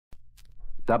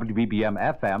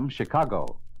WBBM-FM,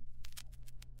 Chicago.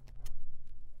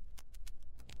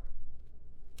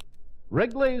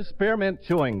 Wrigley's Spearmint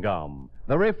Chewing Gum,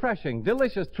 the refreshing,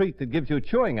 delicious treat that gives you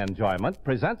chewing enjoyment,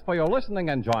 presents for your listening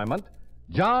enjoyment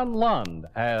John Lund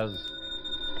as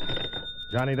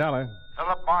Johnny Dollar.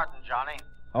 Philip Martin, Johnny.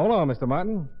 Hold on, Mr.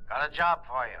 Martin. Got a job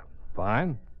for you.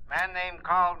 Fine. Man named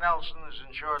Carl Nelson is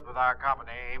insured with our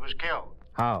company. He was killed.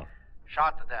 How?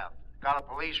 Shot to death. Got a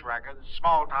police record.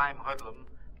 Small-time hoodlum.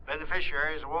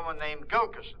 Beneficiary is a woman named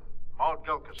Gilkison. Maud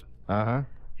Gilkison. Uh-huh.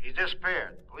 She's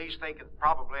disappeared. Police think it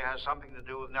probably has something to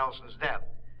do with Nelson's death.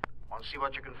 Want to see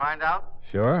what you can find out?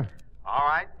 Sure. All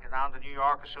right. Get down to New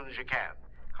York as soon as you can.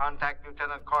 Contact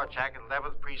Lieutenant Korchak at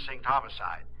 11th Precinct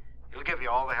Homicide. He'll give you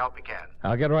all the help he can.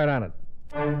 I'll get right on it.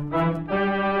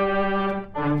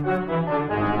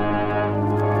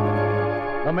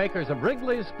 the makers of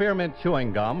Wrigley's Spearmint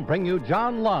Chewing Gum bring you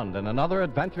John Lund in another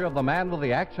adventure of the man with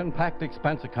the action-packed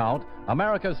expense account,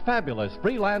 America's fabulous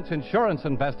freelance insurance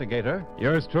investigator.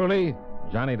 Yours truly,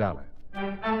 Johnny Dollar.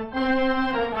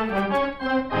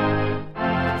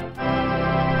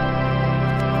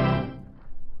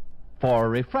 For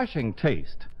refreshing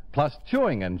taste plus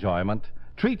chewing enjoyment,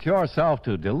 treat yourself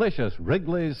to delicious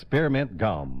Wrigley's Spearmint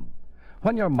Gum.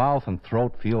 When your mouth and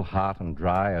throat feel hot and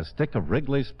dry, a stick of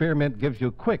Wrigley's Spearmint gives you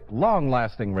quick,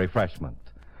 long-lasting refreshment.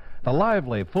 The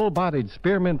lively, full-bodied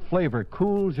spearmint flavor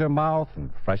cools your mouth and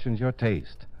freshens your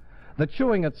taste. The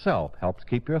chewing itself helps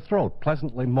keep your throat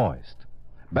pleasantly moist.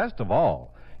 Best of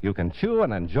all, you can chew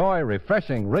and enjoy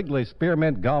refreshing Wrigley's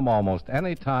Spearmint Gum almost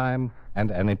any time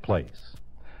and any place.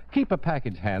 Keep a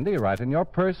package handy right in your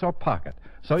purse or pocket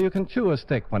so you can chew a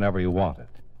stick whenever you want it.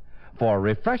 For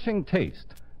refreshing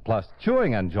taste plus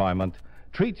chewing enjoyment,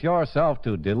 treat yourself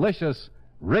to delicious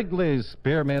Wrigley's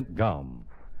Spearmint Gum.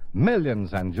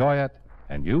 Millions enjoy it,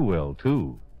 and you will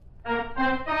too.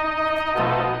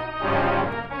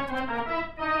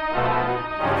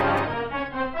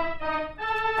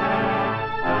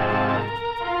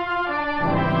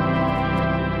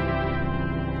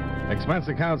 Expense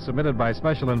account submitted by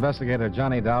Special Investigator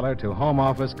Johnny Dollar to Home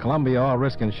Office, Columbia All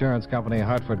Risk Insurance Company,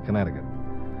 Hartford, Connecticut.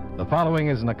 The following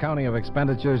is an accounting of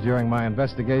expenditures during my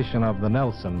investigation of the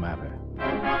Nelson matter.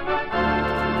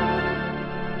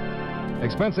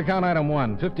 Expense account item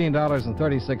 1,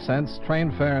 $15.36, train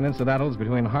fare and incidentals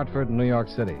between Hartford and New York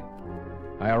City.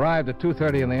 I arrived at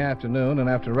 2:30 in the afternoon, and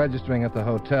after registering at the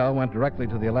hotel, went directly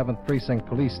to the 11th Precinct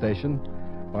Police Station,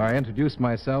 where I introduced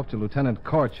myself to Lieutenant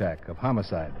Korchak of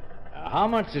Homicide. How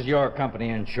much does your company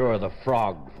insure the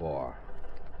Frog for?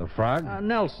 The Frog?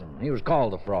 Nelson. He was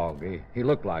called the Frog. He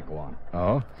looked like one.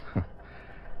 Oh?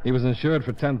 He was insured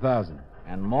for $10,000.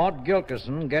 And Maud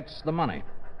Gilkison gets the money.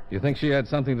 You think she had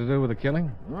something to do with the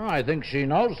killing? Well, I think she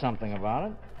knows something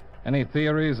about it. Any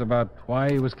theories about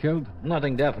why he was killed?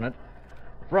 Nothing definite.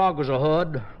 Frog was a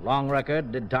hood, long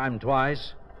record, did time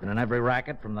twice, been in every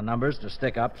racket from the numbers to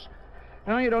stick-ups.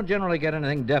 You don't generally get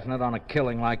anything definite on a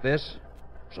killing like this.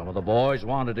 Some of the boys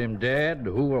wanted him dead.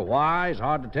 Who or why is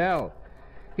hard to tell.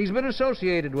 He's been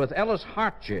associated with Ellis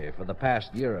Hartje for the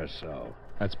past year or so.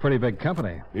 That's pretty big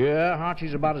company. Yeah,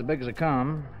 Hartje's about as big as they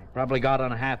come. He probably got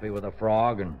unhappy with the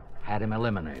Frog and had him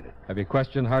eliminated. Have you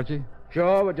questioned Hartje?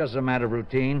 Sure, but just a matter of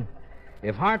routine.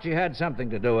 If Hartje had something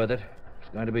to do with it, it's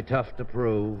going to be tough to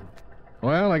prove.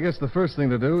 Well, I guess the first thing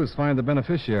to do is find the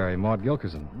beneficiary, Maud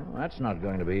Gilkison. Well, that's not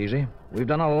going to be easy. We've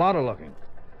done a lot of looking.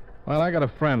 Well, I got a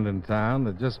friend in town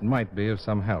that just might be of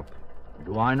some help.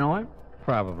 Do I know him?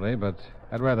 Probably, but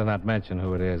I'd rather not mention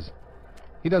who it is.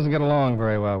 He doesn't get along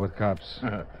very well with cops.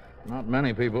 Not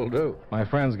many people do. My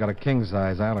friend's got a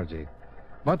king-size allergy.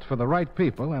 But for the right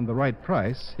people and the right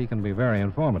price, he can be very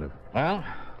informative. Well,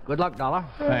 good luck, Dollar.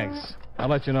 Thanks. I'll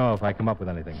let you know if I come up with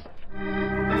anything.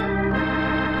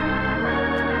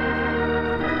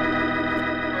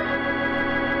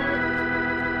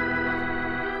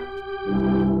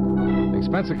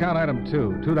 Expense account item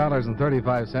 2,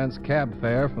 $2.35 cab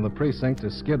fare from the precinct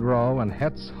to Skid Row and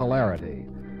Het's Hilarity,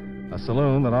 a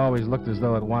saloon that always looked as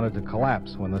though it wanted to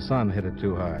collapse when the sun hit it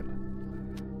too hard.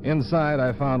 Inside,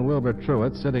 I found Wilbur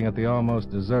Truitt sitting at the almost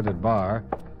deserted bar,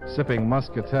 sipping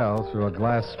muscatel through a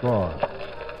glass straw.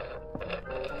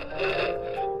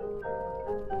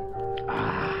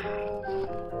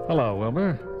 Hello,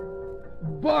 Wilbur.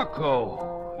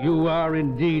 Bucko, you are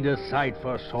indeed a sight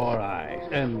for sore eyes.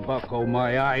 And, Bucko,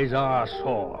 my eyes are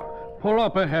sore. Pull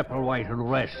up a Hepplewhite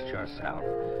and rest yourself.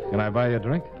 Can I buy you a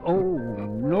drink? Oh,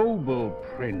 noble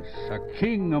prince, a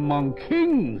king among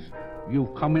kings.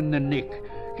 You've come in the nick.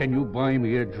 Can you buy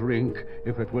me a drink?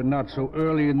 If it were not so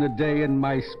early in the day and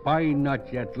my spine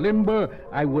not yet limber,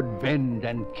 I would bend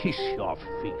and kiss your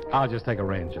feet. I'll just take a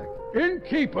rain check.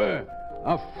 Innkeeper,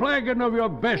 a flagon of your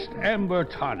best amber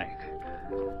tonic.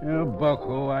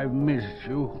 Bucko, I've missed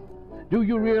you. Do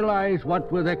you realize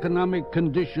what with economic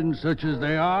conditions such as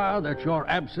they are, that your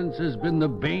absence has been the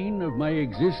bane of my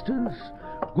existence?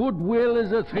 Goodwill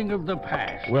is a thing of the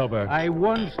past. Wilbur. I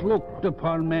once looked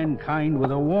upon mankind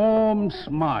with a warm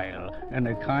smile and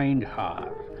a kind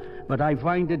heart. But I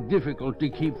find it difficult to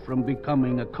keep from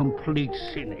becoming a complete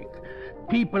cynic.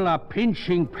 People are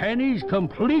pinching pennies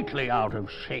completely out of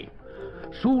shape.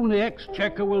 Soon the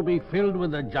exchequer will be filled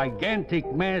with a gigantic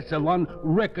mass of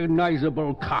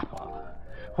unrecognizable copper.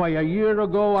 Why, a year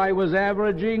ago I was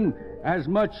averaging as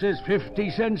much as 50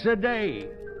 cents a day.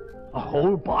 A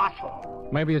whole bottle.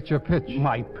 Maybe it's your pitch.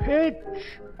 My pitch?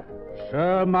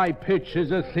 Sir, my pitch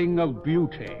is a thing of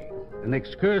beauty. An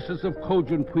excursus of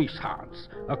cogent puissance.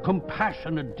 A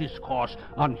compassionate discourse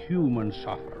on human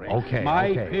suffering. Okay, My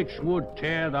okay. pitch would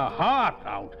tear the heart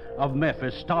out of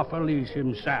Mephistopheles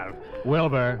himself.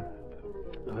 Wilbur,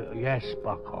 Yes,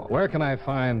 Bucko. where can I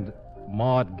find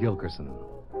Maud Gilkerson?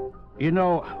 You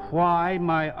know why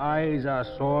my eyes are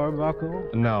sore, Bucko?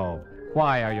 No.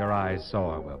 Why are your eyes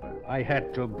sore, Wilbur? I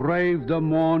had to brave the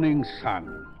morning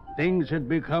sun. Things had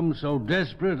become so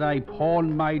desperate, I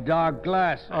pawned my dark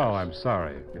glasses. Oh, I'm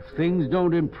sorry. If things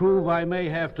don't improve, I may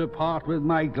have to part with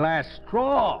my glass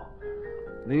straw.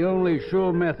 The only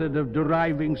sure method of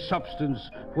deriving substance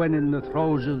when in the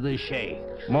throes of the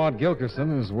shakes. Maud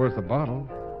Gilkerson is worth a bottle.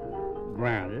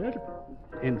 Granted.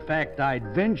 In fact,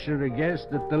 I'd venture to guess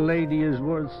that the lady is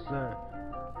worth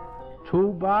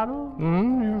 2 bottles?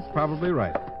 You're probably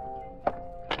right.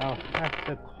 I'll have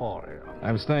to call her.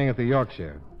 I'm staying at the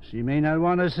Yorkshire. She may not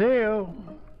want to see you.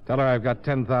 Tell her I've got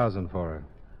 10,000 for her.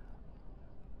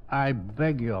 I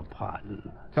beg your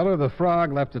pardon. Tell her the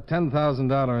Frog left a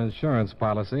 $10,000 insurance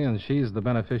policy and she's the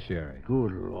beneficiary.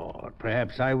 Good Lord,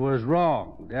 perhaps I was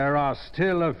wrong. There are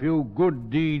still a few good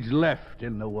deeds left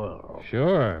in the world.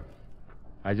 Sure.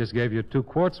 I just gave you 2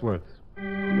 quarts worth.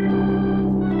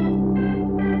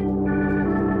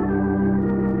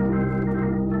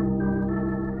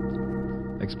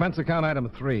 Expense account item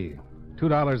 3.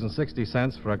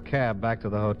 $2.60 for a cab back to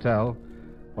the hotel,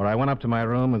 where I went up to my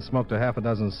room and smoked a half a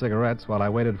dozen cigarettes while I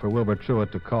waited for Wilbur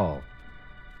Truitt to call.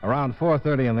 Around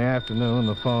 4:30 in the afternoon,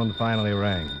 the phone finally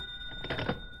rang.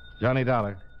 Johnny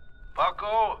Dollar.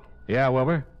 Bucko, Yeah,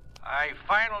 Wilbur? I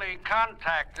finally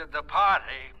contacted the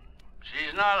party.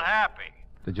 She's not happy.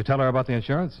 Did you tell her about the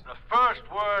insurance? The first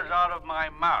words out of my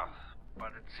mouth.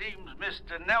 But it seems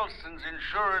Mr. Nelson's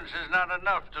insurance is not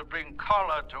enough to bring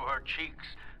color to her cheeks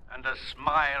and a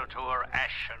smile to her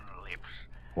ashen lips.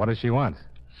 What does she want?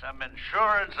 Some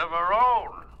insurance of her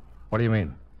own. What do you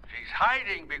mean? She's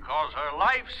hiding because her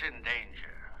life's in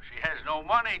danger. She has no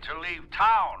money to leave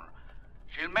town.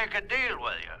 She'll make a deal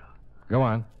with you. Go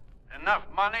on. Enough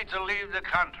money to leave the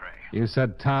country. You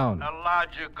said town. A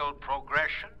logical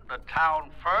progression. The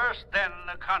town first, then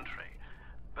the country.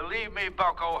 Believe me,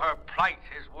 Bucko, her plight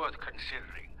is worth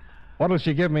considering. What'll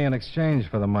she give me in exchange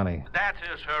for the money? That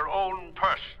is her own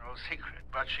personal secret,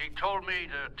 but she told me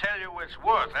to tell you it's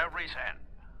worth every cent.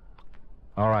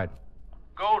 All right.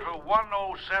 Go to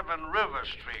 107 River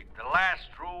Street, the last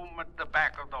room at the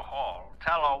back of the hall.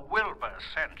 Tell her Wilbur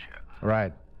sent you.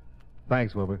 Right.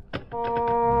 Thanks, Wilbur.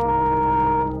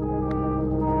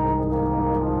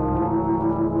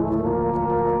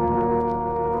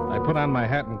 I put on my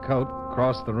hat and coat,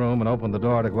 crossed the room, and opened the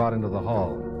door to go out into the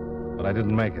hall. But I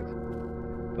didn't make it.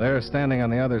 There, standing on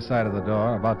the other side of the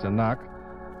door, about to knock,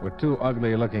 were 2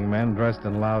 ugly-looking men dressed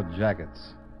in loud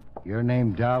jackets. Your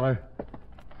name Dollar?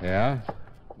 Yeah?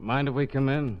 Mind if we come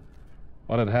in?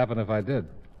 What'd happen if I did?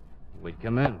 We'd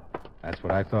come in. That's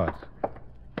what I thought.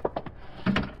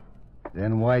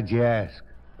 Then why'd you ask?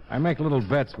 I make little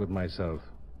bets with myself.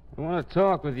 I want to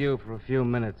talk with you for a few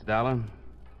minutes, Dollar.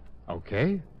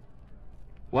 Okay.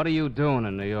 What are you doing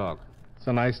in New York? It's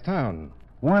a nice town.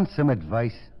 Want some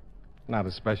advice? Not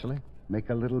especially. Make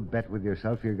a little bet with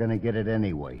yourself you're going to get it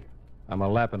anyway. I'm a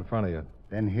lap in front of you.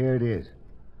 Then here it is.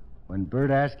 When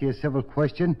Bert asks you a civil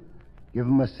question, give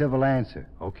him a civil answer.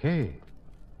 Okay.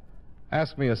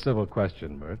 Ask me a civil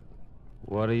question, Bert.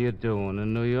 What are you doing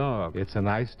in New York? It's a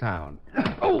nice town.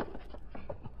 Oh!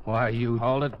 Why, you...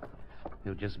 Hold it.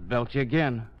 You just belch you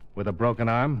again. With a broken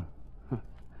arm?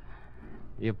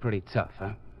 You're pretty tough,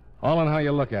 huh? All in how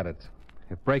you look at it.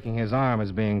 If breaking his arm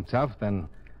is being tough, then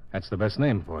that's the best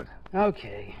name for it.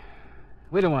 Okay.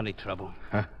 We don't want any trouble.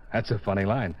 That's a funny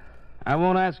line. I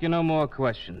won't ask you no more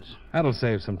questions. That'll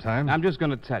save some time. I'm just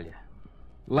going to tell you.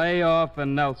 Lay off the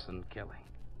Nelson killing.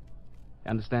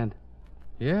 Understand?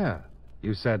 Yeah.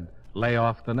 You said lay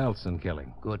off the Nelson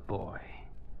killing. Good boy.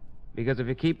 Because if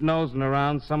you keep nosing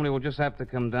around, somebody will just have to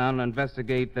come down and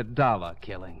investigate the dollar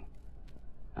killing.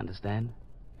 Understand?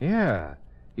 Yeah.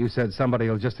 You said somebody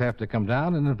will just have to come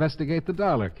down and investigate the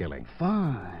dollar killing.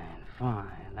 Fine.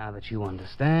 Now that you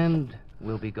understand,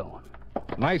 we'll be going.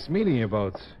 Nice meeting you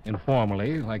both,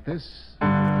 informally, like this.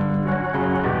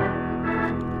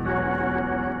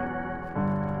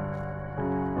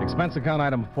 Expense account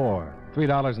item 4,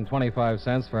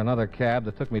 $3.25 for another cab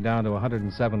that took me down to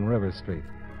 107 River Street.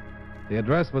 The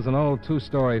address was an old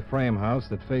two-story frame house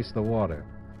that faced the water.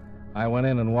 I went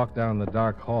in and walked down the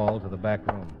dark hall to the back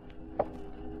room.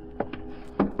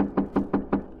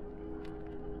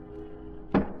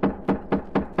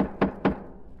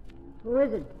 Who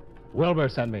is it? Wilbur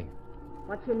sent me.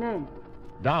 What's your name?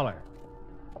 Dollar.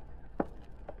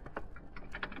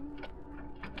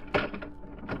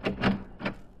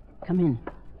 Come in.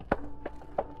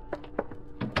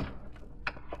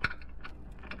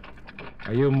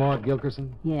 Are you Maud Gilkerson?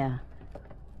 Yeah.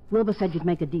 Wilbur said you'd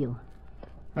make a deal.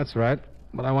 That's right.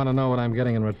 But I want to know what I'm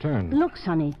getting in return. Look,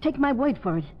 Sonny, take my word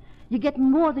for it. You're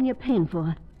getting more than you're paying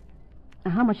for.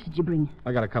 Now, how much did you bring?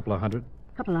 I got a couple of hundred.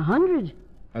 Couple of hundred?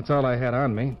 That's all I had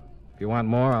on me. If you want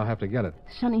more, I'll have to get it.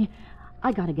 Sonny,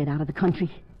 I gotta get out of the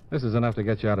country. This is enough to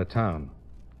get you out of town.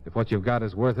 If what you've got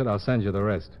is worth it, I'll send you the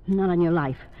rest. Not on your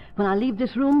life. When I leave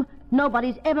this room,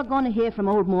 nobody's ever going to hear from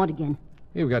old Maud again.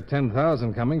 You've got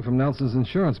 $10,000 coming from Nelson's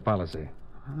insurance policy.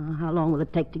 How long will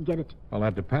it take to get it? Well,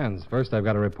 that depends. First, I've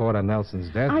got to report on Nelson's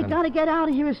death. I gotta get out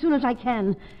of here as soon as I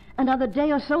can. Another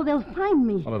day or so, they'll find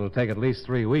me. Well, it'll take at least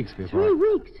 3 weeks before... 3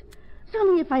 weeks?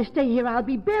 Sonny, if I stay here, I'll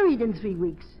be buried in 3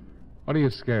 weeks. What are you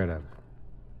scared of?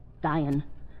 Dying.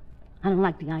 I don't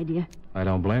like the idea. I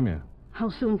don't blame you. How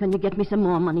soon can you get me some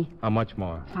more money? How much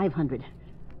more? 500.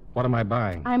 What am I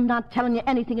buying? I'm not telling you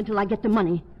anything until I get the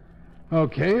money.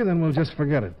 Okay, then we'll just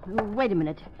forget it. Wait a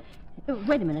minute.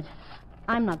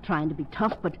 I'm not trying to be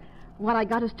tough, but what I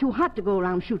got is too hot to go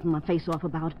around shooting my face off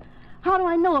about. How do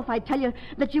I know if I tell you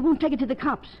that you won't take it to the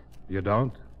cops? You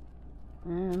don't?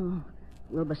 Well,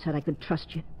 Wilbur said I could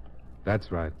trust you.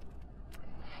 That's right.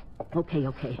 Okay.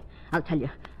 I'll tell you.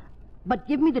 But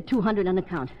give me the 200 on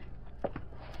account.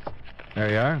 There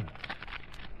you are.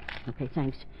 Okay,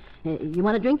 thanks. You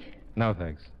want a drink? No,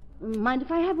 thanks. Mind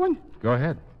if I have one? Go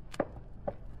ahead.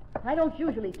 I don't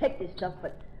usually take this stuff,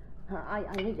 but I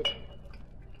need it.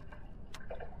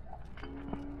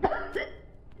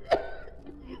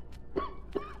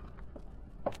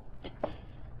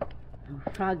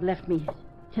 Frog left me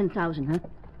 10,000, huh?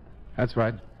 That's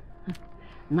right.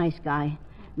 Nice guy.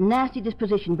 Nasty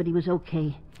disposition, but he was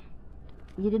okay.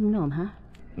 You didn't know him, huh?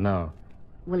 No.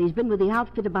 Well, he's been with the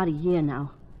outfit about a year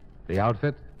now. The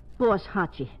outfit? Boss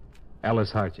Harchie.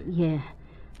 Ellis Harchie. Yeah.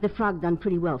 The frog done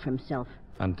pretty well for himself.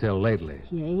 Until lately.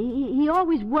 Yeah, he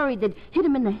always worried they'd hit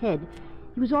him in the head.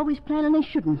 He was always planning they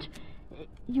shouldn't.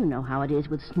 You know how it is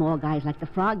with small guys like the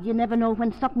frog. You never know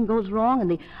when something goes wrong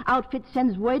and the outfit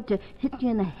sends word to hit you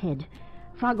in the head.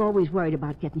 Frog always worried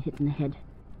about getting hit in the head.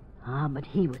 But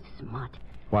he was smart.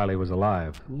 While he was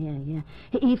alive. Yeah.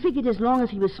 He figured as long as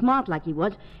he was smart like he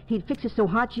was, he'd fix it so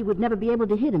Harchie would never be able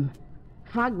to hit him.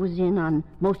 Frog was in on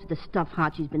most of the stuff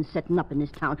Harchie's been setting up in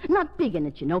this town. Not big in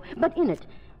it, you know, but in it.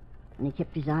 And he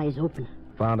kept his eyes open.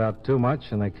 Found out too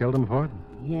much and they killed him for it?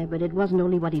 Yeah, but it wasn't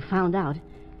only what he found out.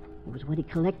 It was what he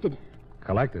collected.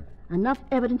 Collected? Enough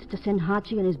evidence to send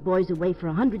Harchie and his boys away for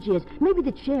 100 years. Maybe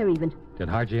the chair, even. Did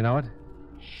Harchie know it?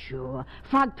 Sure.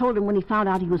 Frog told him when he found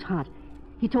out he was hot.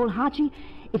 He told Harchie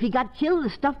if he got killed, the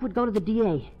stuff would go to the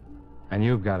DA. And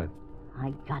you've got it?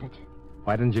 I got it.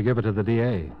 Why didn't you give it to the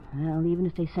DA? Well, even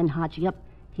if they send Harchie up,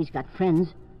 he's got friends.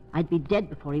 I'd be dead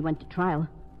before he went to trial.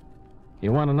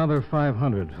 You want another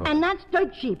 500 for... And that's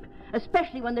dirt cheap,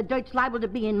 especially when the dirt's liable to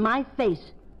be in my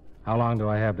face. How long do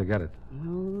I have to get it?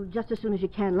 Oh, just as soon as you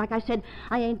can. Like I said,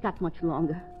 I ain't got much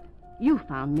longer. You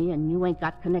found me, and you ain't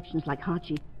got connections like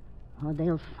Harchie. Oh,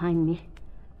 they'll find me.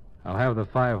 I'll have the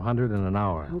 500 in an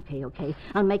hour. Okay.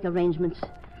 I'll make arrangements.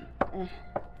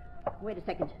 Wait a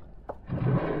second.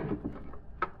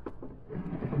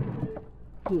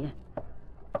 Here.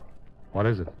 What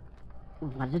is it? Well,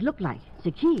 what does it look like? It's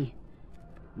a key.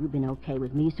 You've been okay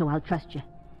with me, so I'll trust you.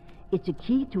 It's a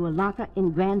key to a locker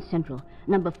in Grand Central,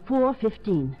 number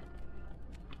 415.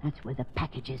 That's where the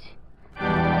package is.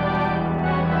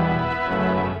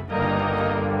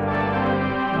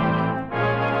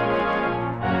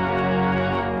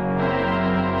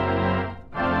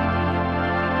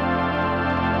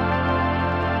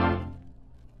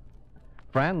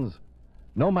 Friends,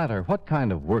 no matter what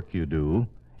kind of work you do,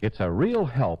 It's a real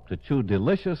help to chew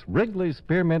delicious Wrigley's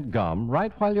Spearmint Gum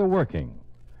right while you're working.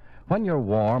 When you're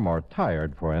warm or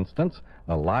tired, for instance,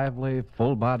 the lively,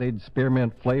 full-bodied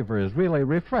spearmint flavor is really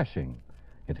refreshing.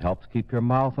 It helps keep your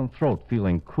mouth and throat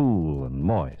feeling cool and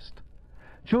moist.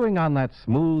 Chewing on that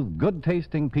smooth,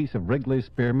 good-tasting piece of Wrigley's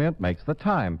Spearmint makes the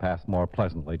time pass more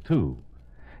pleasantly, too.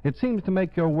 It seems to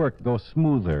make your work go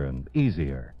smoother and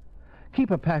easier. Keep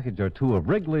a package or two of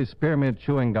Wrigley's Spearmint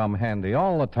chewing gum handy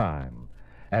all the time.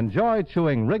 Enjoy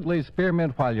chewing Wrigley's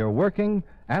Spearmint while you're working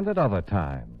and at other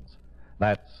times.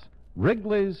 That's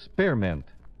Wrigley's Spearmint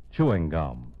chewing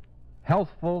gum.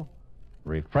 Healthful,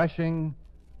 refreshing,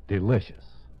 delicious.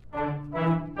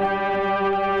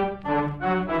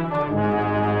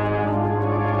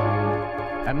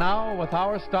 And now, with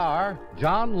our star,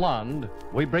 John Lund,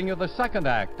 we bring you the second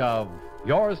act of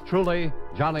Yours Truly,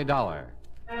 Johnny Dollar.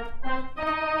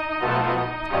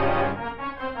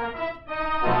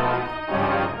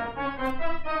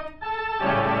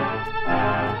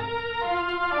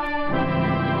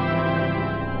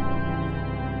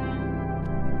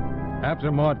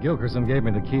 After Maud Gilkerson gave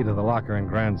me the key to the locker in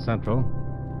Grand Central,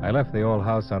 I left the old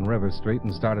house on River Street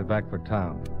and started back for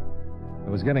town. It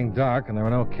was getting dark and there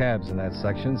were no cabs in that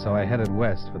section, so I headed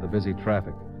west for the busy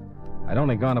traffic. I'd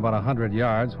only gone about 100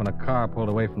 yards when a car pulled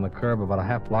away from the curb about a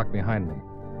half block behind me.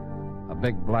 A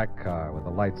big black car with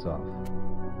the lights off.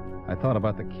 I thought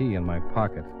about the key in my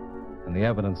pocket and the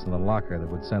evidence in the locker that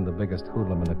would send the biggest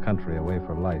hoodlum in the country away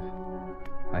for life.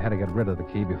 I had to get rid of the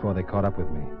key before they caught up with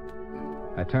me.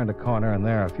 I turned a corner, and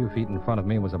there, a few feet in front of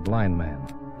me, was a blind man.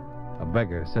 A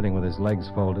beggar sitting with his legs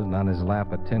folded and on his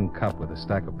lap a tin cup with a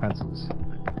stack of pencils.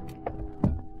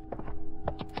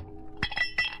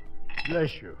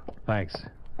 Bless you. Thanks.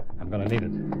 I'm going to need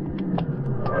it.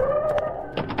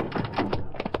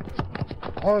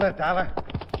 Hold it, Dollar.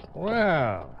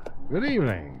 Well, good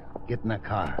evening. Get in the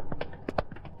car.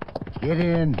 Get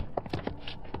in.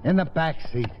 In the back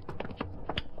seat.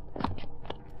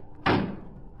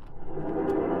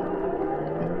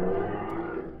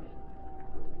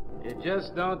 You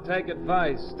just don't take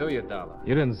advice, do you, Dollar?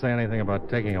 You didn't say anything about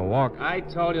taking a walk. I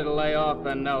told you to lay off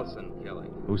the Nelson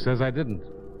killing. Who says I didn't?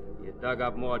 You dug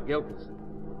up Maud Gilkerson.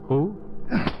 Who?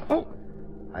 Oh!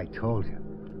 I told you.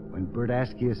 When Bert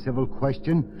asks you a civil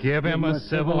question... Give him a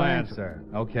civil answer.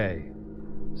 Okay.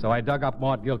 So I dug up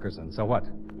Maud Gilkerson. So what?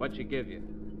 What'd she give you?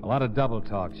 A lot of double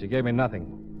talk. She gave me nothing.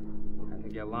 I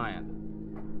think you're lying.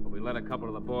 But we let a couple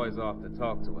of the boys off to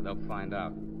talk to her. They'll find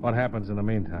out. What happens in the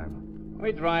meantime?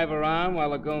 We drive around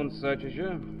while the goon searches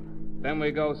you. Then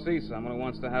we go see someone who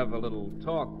wants to have a little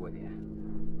talk with you.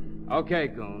 Okay,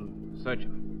 goon. Search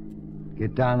him.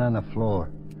 Get down on the floor.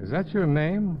 Is that your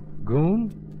name?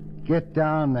 Goon? Get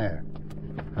down there.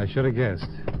 I should have guessed.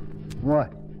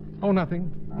 What? Oh,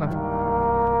 nothing. Nothing.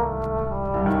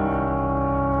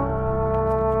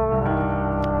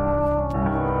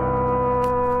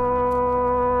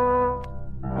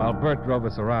 While Bert drove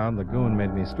us around, the goon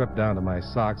made me strip down to my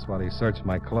socks while he searched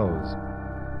my clothes.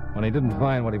 When he didn't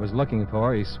find what he was looking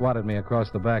for, he swatted me across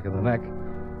the back of the neck,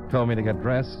 told me to get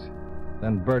dressed.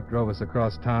 Then Bert drove us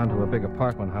across town to a big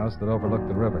apartment house that overlooked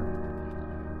the river.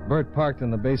 Bert parked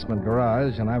in the basement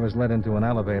garage, and I was led into an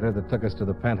elevator that took us to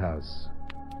the penthouse.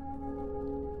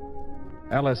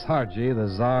 Ellis Hargy, the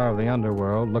czar of the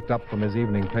underworld, looked up from his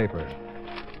evening paper.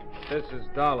 This is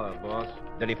Dollar, boss.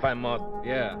 Did he find Maud?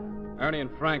 Yeah. Ernie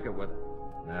and Frank are with her.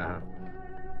 Uh-huh.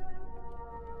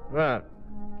 Well,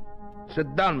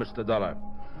 sit down, Mr. Dollar.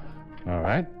 All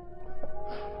right.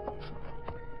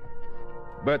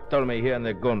 Bert told me he and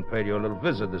the goon paid you a little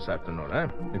visit this afternoon, huh?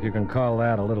 If you can call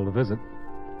that a little visit.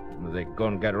 The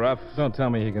goon get rough? Don't tell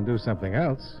me he can do something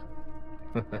else.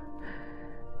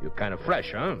 You're kind of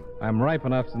fresh, huh? I'm ripe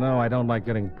enough to know I don't like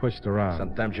getting pushed around.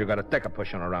 Sometimes you gotta take a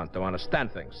pushing around to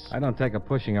understand things. I don't take a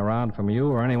pushing around from you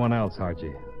or anyone else,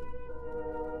 Hargy.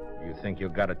 You think you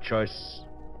got a choice?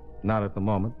 Not at the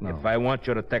moment, no. If I want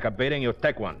you to take a beating, you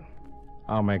take one.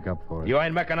 I'll make up for it. You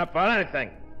ain't making up for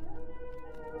anything.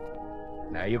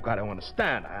 Now, you gotta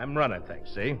understand, I'm running things,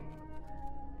 see?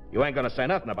 You ain't gonna say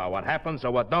nothing about what happens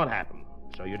or what don't happen.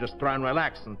 So you just try and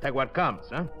relax and take what comes,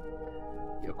 huh?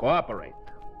 You cooperate.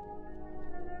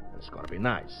 It's gonna be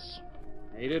nice.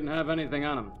 He didn't have anything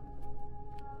on him.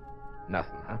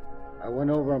 Nothing, huh? I went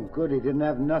over him good. He didn't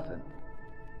have nothing.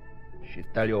 She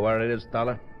tell you where it is,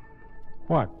 Dollar?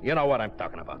 What? You know what I'm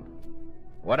talking about.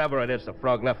 Whatever it is the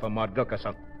frog left for Maud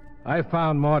Gilkerson. I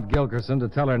found Maud Gilkerson to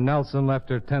tell her Nelson left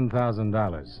her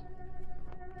 $10,000.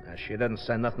 She didn't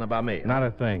say nothing about me. Not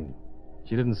a thing.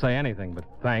 She didn't say anything but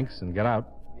thanks and get out.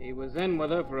 He was in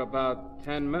with her for about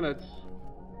 10 minutes.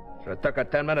 So it took her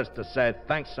 10 minutes to say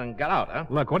thanks and get out, huh?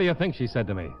 Look, what do you think she said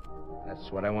to me?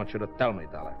 That's what I want you to tell me,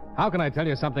 Dollar. How can I tell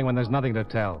you something when there's nothing to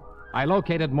tell? I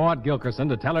located Maud Gilkerson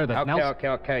to tell her that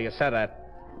Okay. You said that.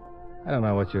 I don't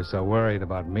know what you're so worried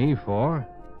about me for.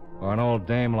 Or an old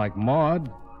dame like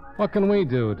Maud. What can we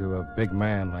do to a big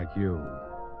man like you?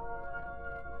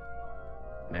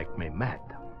 Make me mad.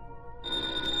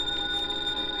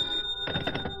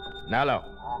 Nello.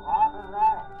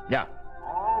 Yeah.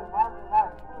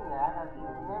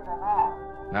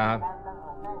 Uh-huh.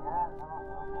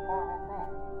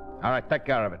 All right, take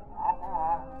care of it.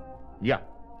 Yeah.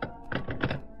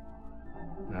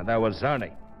 Now, that was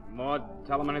Ernie. Maud,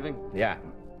 tell him anything? Yeah.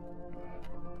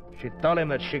 She told him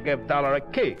that she gave Dollar a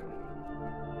key.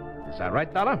 Is that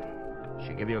right, Dollar?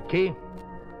 She gave you a key?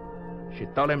 She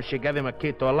told him she gave him a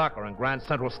key to a locker in Grand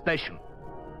Central Station.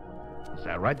 Is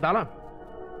that right, Dollar?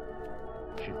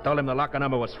 She told him the locker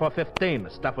number was 415. The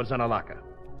stuff was in a locker.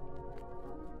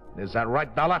 Is that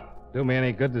right, Dollar? Do me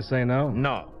any good to say no?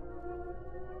 No.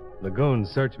 The goons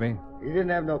searched me. He didn't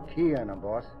have no key on him,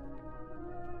 boss.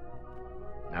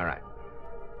 All right.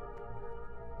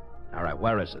 All right,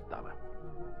 where is it, Dollar?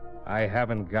 I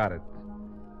haven't got it.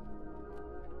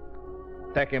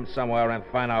 Take him somewhere and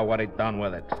find out what he done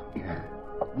with it.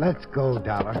 Let's go,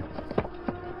 Dollar.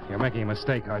 You're making a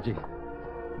mistake, Archie.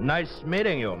 Nice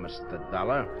meeting you, Mr.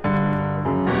 Dollar.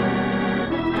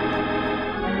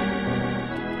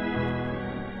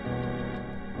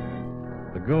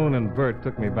 The goon and Bert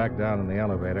took me back down in the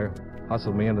elevator,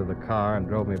 hustled me into the car, and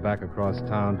drove me back across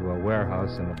town to a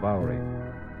warehouse in the Bowery.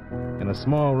 In a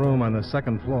small room on the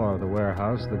second floor of the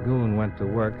warehouse, the goon went to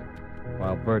work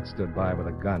while Bert stood by with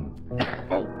a gun.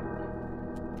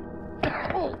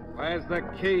 Where's the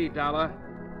key, Dollar?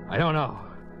 I don't know.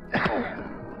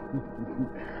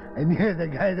 And you're the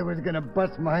guy that was going to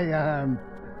bust my arm.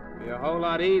 Be a whole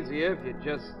lot easier if you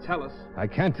just tell us. I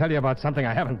can't tell you about something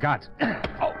I haven't got.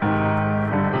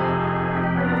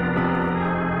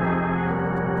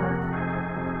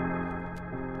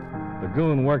 The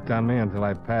goon worked on me until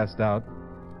I passed out.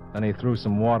 Then he threw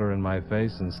some water in my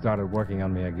face and started working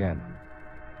on me again.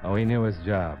 Oh, he knew his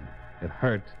job. It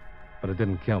hurt, but it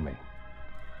didn't kill me.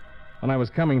 When I was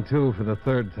coming to for the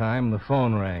third time, the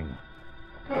phone rang.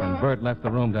 And Bert left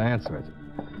the room to answer it.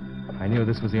 I knew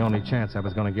this was the only chance I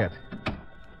was going to get.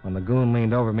 When the goon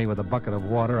leaned over me with a bucket of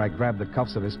water, I grabbed the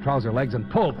cuffs of his trouser legs and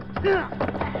pulled.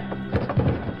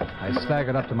 I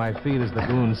staggered up to my feet as the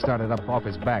goon started up off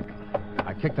his back.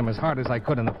 I kicked him as hard as I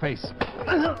could in the face.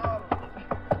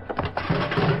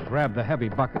 Grabbed the heavy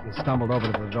bucket and stumbled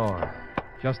over to the door,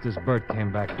 just as Bert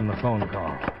came back from the phone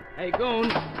call. Hey,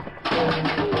 goon.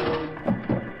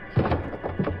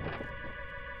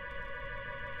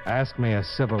 Ask me a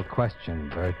civil question,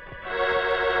 Bert.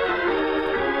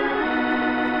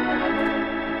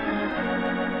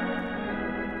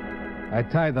 I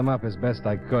tied them up as best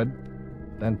I could,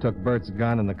 then took Bert's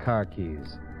gun and the car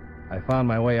keys. I found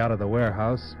my way out of the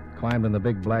warehouse, climbed in the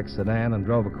big black sedan, and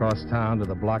drove across town to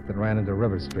the block that ran into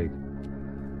River Street.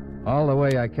 All the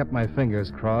way, I kept my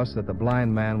fingers crossed that the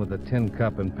blind man with the tin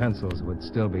cup and pencils would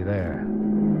still be there.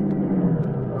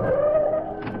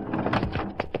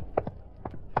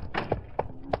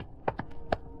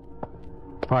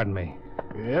 Pardon me.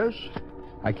 Yes?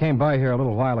 I came by here a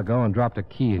little while ago and dropped a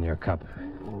key in your cup.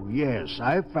 Oh, yes,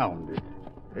 I found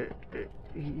it.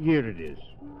 Here it is.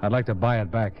 I'd like to buy it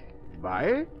back. Buy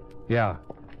it? Yeah.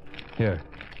 Here.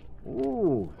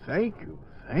 Oh, thank you.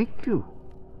 Thank you.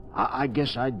 I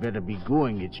guess I'd better be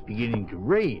going. It's beginning to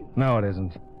rain. No, it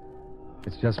isn't.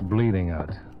 It's just bleeding out.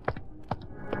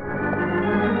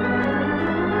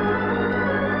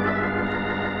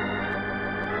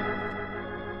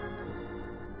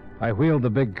 I wheeled the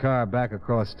big car back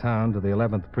across town to the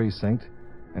 11th precinct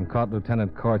and caught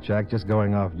Lieutenant Korchak just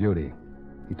going off duty.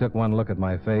 He took one look at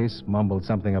my face, mumbled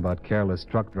something about careless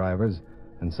truck drivers,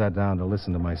 and sat down to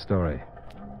listen to my story.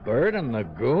 Bert and the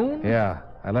goon? Yeah,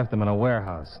 I left them in a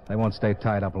warehouse. They won't stay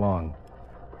tied up long.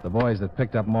 The boys that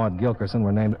picked up Maud Gilkerson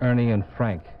were named Ernie and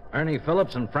Frank. Ernie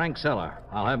Phillips and Frank Siller.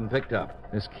 I'll have them picked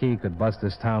up. This key could bust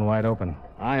this town wide open.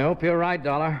 I hope you're right,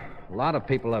 Dollar. A lot of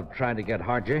people have tried to get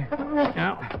Hargy.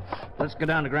 Now, let's go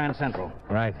down to Grand Central.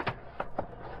 Right.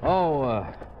 Oh,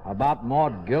 about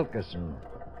Maud Gilkerson.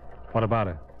 What about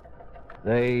her?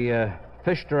 They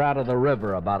fished her out of the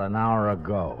river about an hour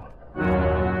ago.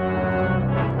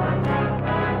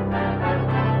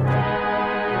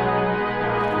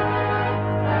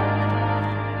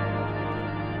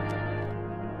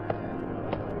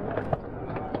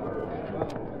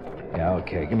 Yeah,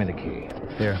 okay. Give me the key.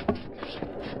 Here.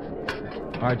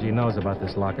 Archie knows about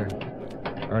this locker.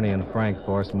 Ernie and Frank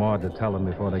forced Maud to tell them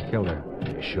before they killed her.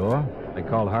 You sure? They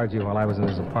called Hargy while I was in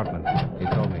his apartment. He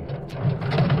told me.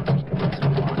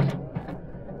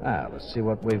 Let's see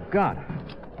what we've got.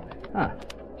 Huh.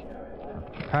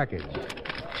 Package.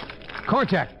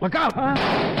 Korchak, look out! Huh?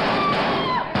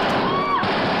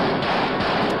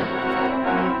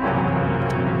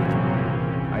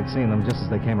 I'd seen them just as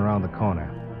they came around the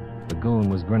corner. The goon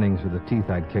was grinning through the teeth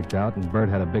I'd kicked out, and Bert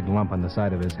had a big lump on the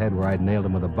side of his head where I'd nailed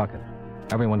him with a bucket.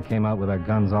 Everyone came out with their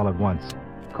guns all at once.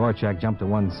 Korchak jumped to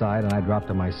one side, and I dropped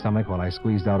to my stomach while I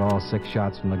squeezed out all 6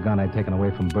 shots from the gun I'd taken away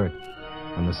from Bert.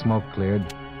 When the smoke cleared,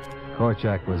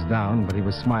 Korchak was down, but he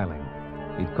was smiling.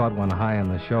 He'd caught one high on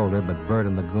the shoulder, but Bert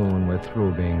and the goon were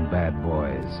through being bad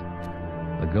boys.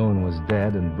 The goon was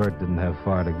dead, and Bert didn't have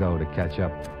far to go to catch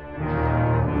up.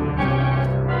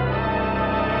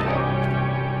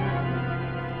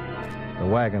 The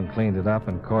wagon cleaned it up,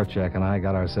 and Korchak and I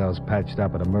got ourselves patched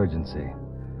up at emergency.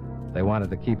 They wanted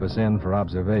to keep us in for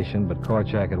observation, but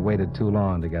Korchak had waited too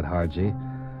long to get Hargy,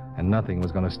 and nothing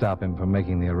was going to stop him from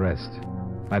making the arrest.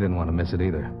 I didn't want to miss it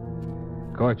either.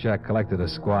 Korchak collected a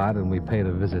squad, and we paid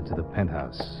a visit to the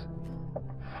penthouse.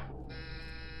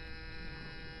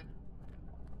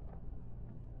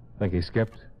 Think he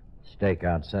skipped?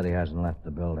 Stakeout said he hasn't left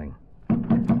the building.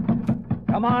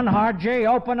 Come on, Hargy,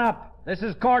 open up. This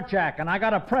is Korchak, and I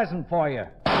got a present for you.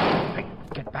 Hey,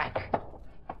 get back.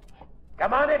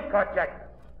 Come on in, Korchak.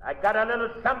 I got a little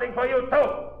something for you, too.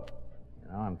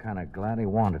 You know, I'm kind of glad he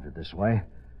wanted it this way.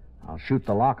 I'll shoot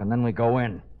the lock, and then we go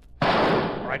in.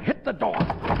 All right, hit the door.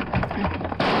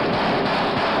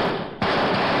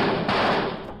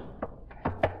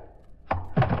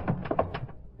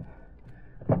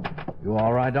 You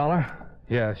all right, Dollar?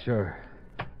 Yeah, sure.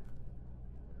 Is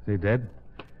he dead?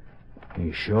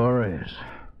 He sure is.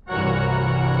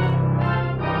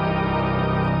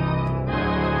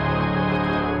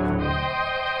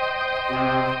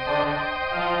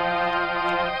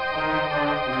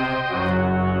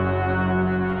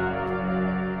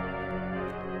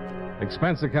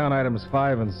 Expense account items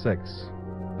 5 and 6.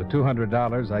 The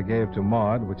 $200 I gave to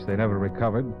Maud, which they never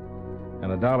recovered,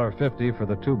 and $1.50 for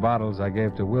the 2 bottles I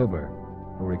gave to Wilbur,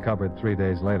 who recovered 3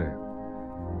 days later.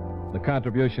 The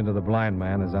contribution to the blind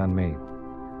man is on me.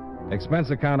 Expense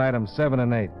account items 7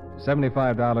 and 8.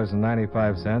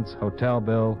 $75.95, hotel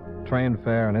bill, train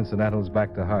fare, and incidentals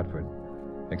back to Hartford.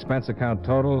 Expense account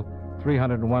total,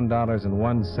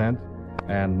 $301.01,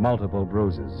 and multiple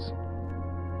bruises.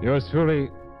 Yours truly,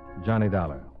 Johnny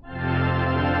Dollar.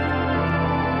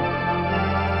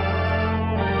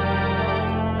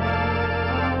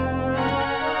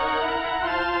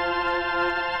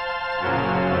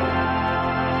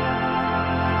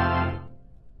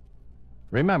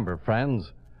 Remember,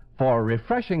 friends, for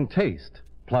refreshing taste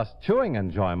plus chewing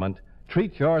enjoyment,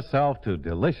 treat yourself to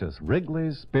delicious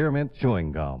Wrigley's Spearmint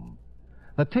Chewing Gum.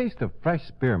 The taste of fresh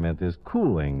spearmint is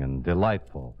cooling and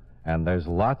delightful, and there's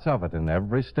lots of it in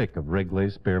every stick of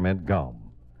Wrigley's Spearmint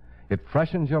Gum. It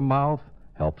freshens your mouth,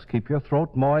 helps keep your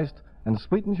throat moist, and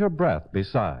sweetens your breath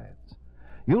besides.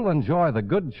 You'll enjoy the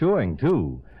good chewing,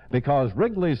 too, because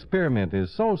Wrigley's Spearmint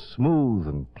is so smooth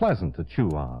and pleasant to chew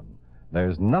on.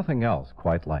 There's nothing else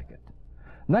quite like it.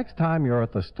 Next time you're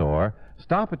at the store,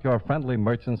 stop at your friendly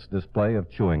merchant's display of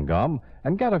chewing gum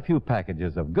and get a few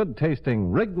packages of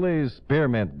good-tasting Wrigley's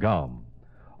Spearmint Gum.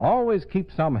 Always keep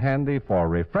some handy for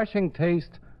refreshing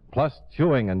taste plus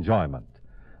chewing enjoyment.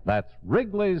 That's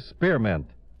Wrigley's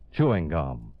Spearmint Chewing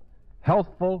Gum.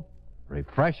 Healthful,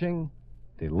 refreshing,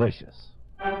 delicious.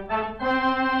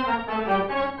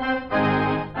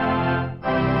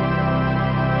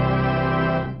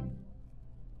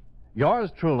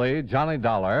 Yours truly, Johnny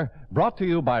Dollar, brought to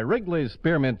you by Wrigley's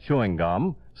Spearmint Chewing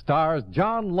Gum, stars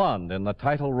John Lund in the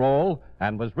title role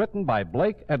and was written by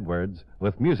Blake Edwards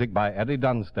with music by Eddie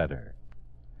Dunstetter.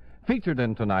 Featured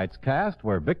in tonight's cast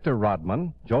were Victor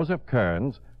Rodman, Joseph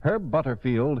Kearns, Herb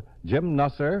Butterfield, Jim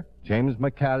Nusser, James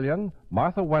McCallion,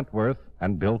 Martha Wentworth,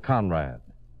 and Bill Conrad.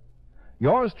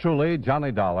 Yours truly,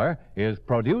 Johnny Dollar, is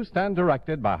produced and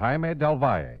directed by Jaime Del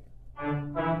Valle.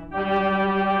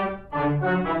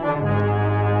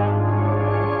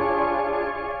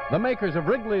 The makers of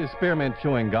Wrigley's Spearmint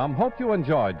Chewing Gum hope you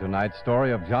enjoyed tonight's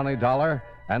story of Johnny Dollar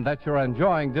and that you're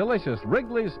enjoying delicious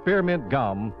Wrigley's Spearmint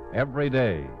Gum every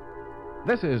day.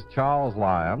 This is Charles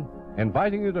Lyon,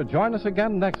 inviting you to join us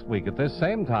again next week at this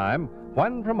same time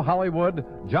when from Hollywood,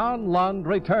 John Lund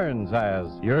returns as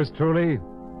Yours truly,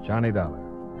 Johnny Dollar.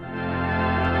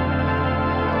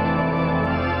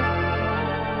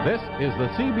 This is the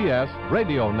CBS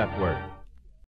Radio Network.